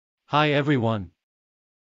Hi everyone.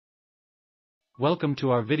 Welcome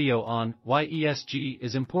to our video on why ESG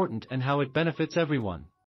is important and how it benefits everyone.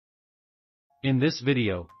 In this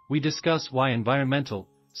video, we discuss why environmental,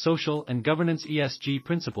 social and governance ESG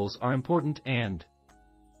principles are important and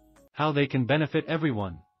how they can benefit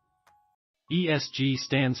everyone. ESG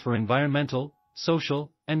stands for environmental,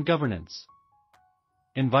 social, and governance.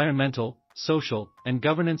 Environmental, social, and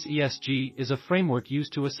governance ESG is a framework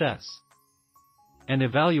used to assess and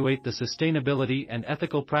evaluate the sustainability and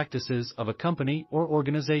ethical practices of a company or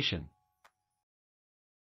organization.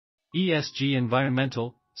 ESG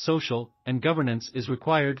environmental, social, and governance is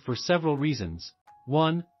required for several reasons.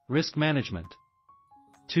 1. Risk management.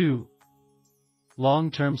 2.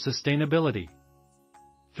 Long-term sustainability.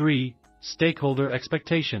 3. Stakeholder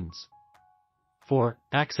expectations. 4.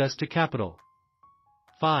 Access to capital.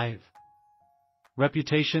 5.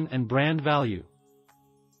 Reputation and brand value.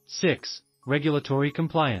 6. Regulatory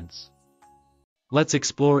compliance. Let's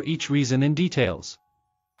explore each reason in details.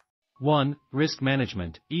 1. Risk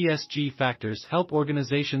management. ESG factors help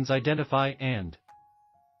organizations identify and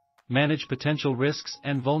manage potential risks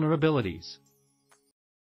and vulnerabilities.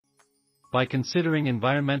 By considering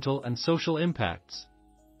environmental and social impacts,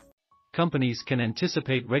 companies can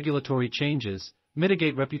anticipate regulatory changes,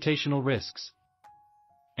 mitigate reputational risks,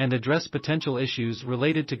 and address potential issues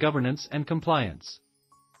related to governance and compliance.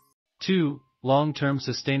 2. Long-term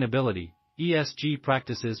sustainability. ESG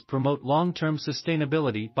practices promote long-term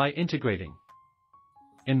sustainability by integrating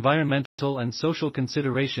environmental and social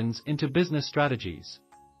considerations into business strategies.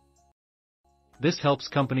 This helps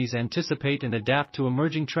companies anticipate and adapt to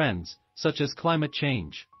emerging trends, such as climate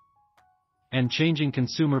change and changing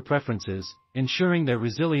consumer preferences, ensuring their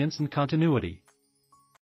resilience and continuity.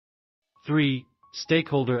 3.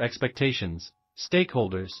 Stakeholder expectations.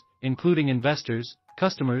 Stakeholders, including investors,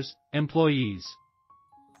 customers, employees,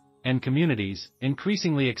 and communities,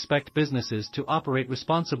 increasingly expect businesses to operate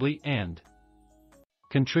responsibly and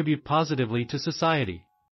contribute positively to society.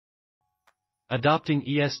 Adopting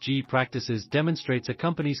ESG practices demonstrates a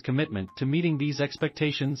company's commitment to meeting these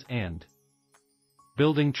expectations and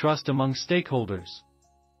building trust among stakeholders.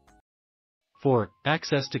 4.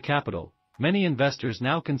 Access to capital. Many investors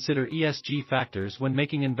now consider ESG factors when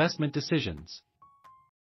making investment decisions.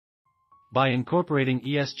 By incorporating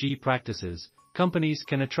ESG practices, companies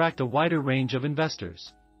can attract a wider range of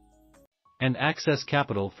investors and access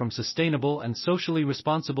capital from sustainable and socially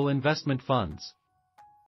responsible investment funds.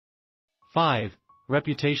 5.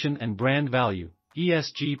 Reputation and brand value.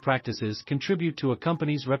 ESG practices contribute to a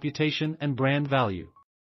company's reputation and brand value.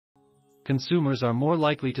 Consumers are more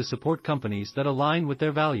likely to support companies that align with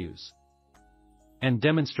their values and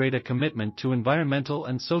demonstrate a commitment to environmental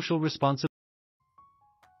and social responsibility.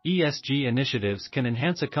 ESG initiatives can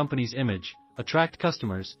enhance a company's image, attract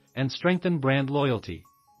customers, and strengthen brand loyalty.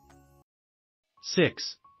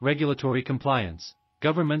 6. Regulatory compliance.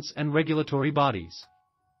 Governments and regulatory bodies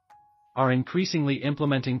are increasingly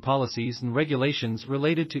implementing policies and regulations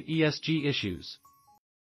related to ESG issues.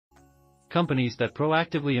 Companies that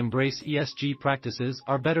proactively embrace ESG practices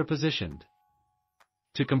are better positioned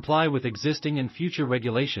to comply with existing and future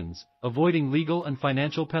regulations, avoiding legal and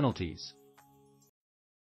financial penalties.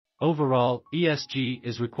 Overall, ESG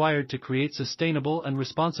is required to create sustainable and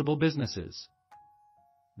responsible businesses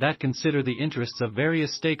that consider the interests of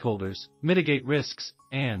various stakeholders, mitigate risks,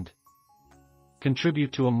 and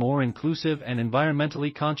contribute to a more inclusive and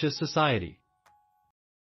environmentally conscious society.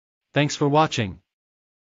 Thanks for watching.